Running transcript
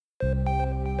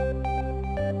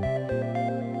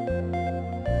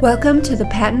Welcome to the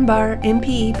Patent Bar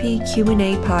MPEP Q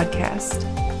A podcast.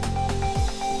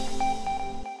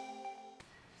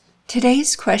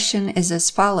 Today's question is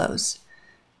as follows.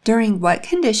 During what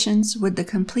conditions would the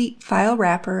complete file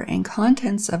wrapper and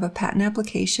contents of a patent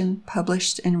application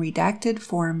published in redacted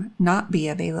form not be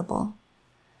available?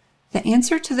 The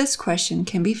answer to this question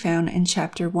can be found in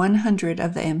Chapter 100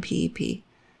 of the MPEP.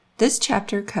 This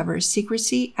chapter covers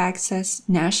secrecy, access,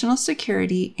 national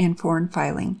security, and foreign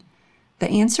filing. The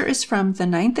answer is from the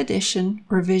 9th edition,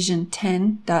 revision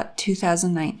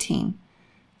 10.2019.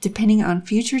 Depending on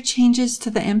future changes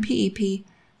to the MPEP,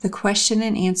 the question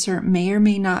and answer may or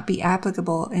may not be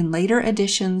applicable in later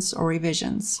editions or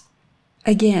revisions.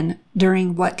 Again,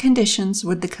 during what conditions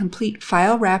would the complete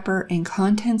file wrapper and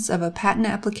contents of a patent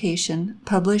application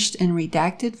published in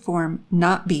redacted form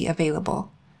not be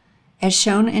available? As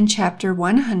shown in Chapter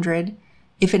 100,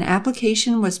 if an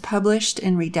application was published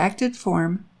in redacted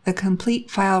form, the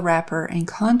complete file wrapper and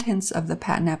contents of the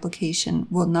patent application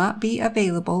will not be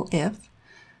available if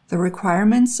the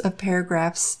requirements of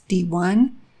paragraphs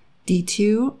D1,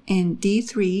 D2, and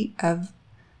D3 of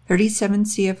 37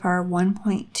 CFR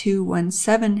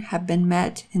 1.217 have been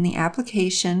met in the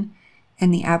application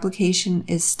and the application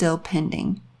is still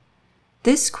pending.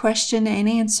 This question and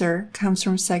answer comes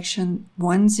from Section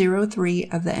 103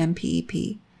 of the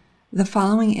MPEP. The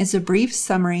following is a brief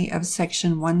summary of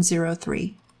Section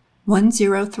 103.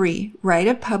 103. Right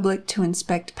of public to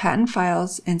inspect patent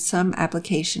files and some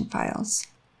application files.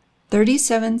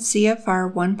 37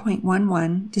 CFR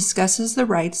 1.11 discusses the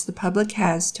rights the public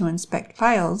has to inspect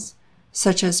files,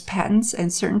 such as patents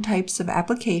and certain types of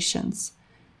applications.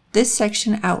 This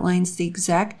section outlines the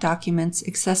exact documents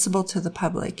accessible to the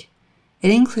public. It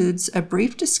includes a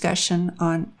brief discussion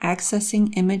on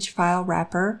accessing image file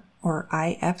wrapper, or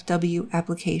IFW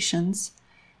applications,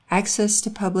 access to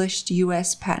published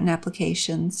U.S. patent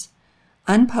applications,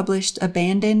 unpublished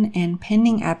abandoned and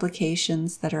pending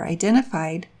applications that are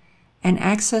identified, and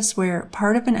access where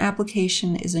part of an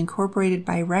application is incorporated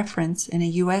by reference in a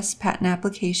U.S. patent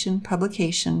application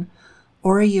publication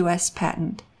or a U.S.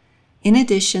 patent. In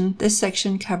addition, this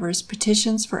section covers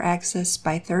petitions for access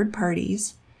by third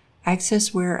parties,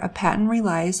 access where a patent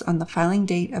relies on the filing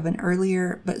date of an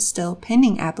earlier but still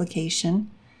pending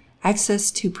application, access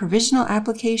to provisional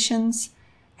applications,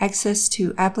 access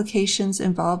to applications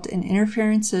involved in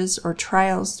interferences or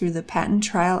trials through the Patent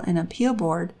Trial and Appeal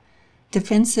Board,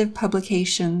 defensive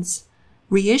publications,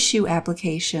 reissue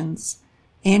applications,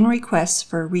 and requests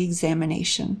for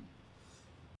reexamination.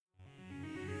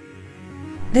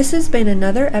 This has been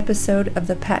another episode of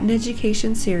the Patent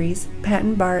Education Series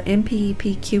Patent Bar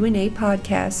MPEP Q A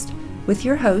podcast with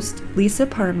your host, Lisa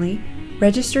Parmley,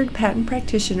 Registered Patent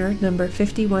Practitioner number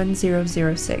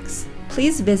 51006.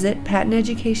 Please visit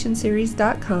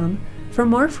patenteducationseries.com for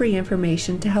more free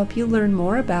information to help you learn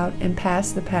more about and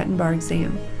pass the Patent Bar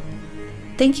exam.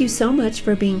 Thank you so much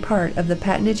for being part of the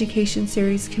Patent Education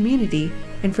Series community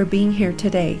and for being here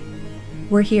today.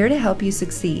 We're here to help you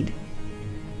succeed.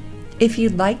 If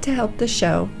you'd like to help the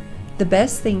show, the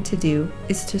best thing to do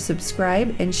is to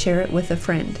subscribe and share it with a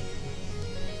friend.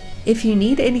 If you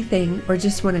need anything or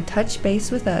just want to touch base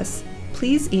with us,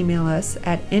 please email us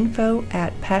at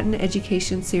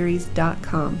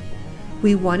info@patenteducationseries.com.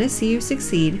 We want to see you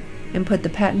succeed and put the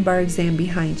Patent Bar exam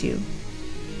behind you.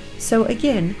 So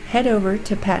again, head over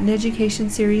to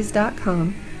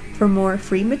patenteducationseries.com for more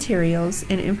free materials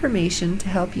and information to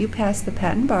help you pass the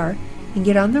Patent Bar and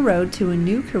get on the road to a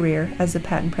new career as a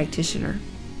patent practitioner.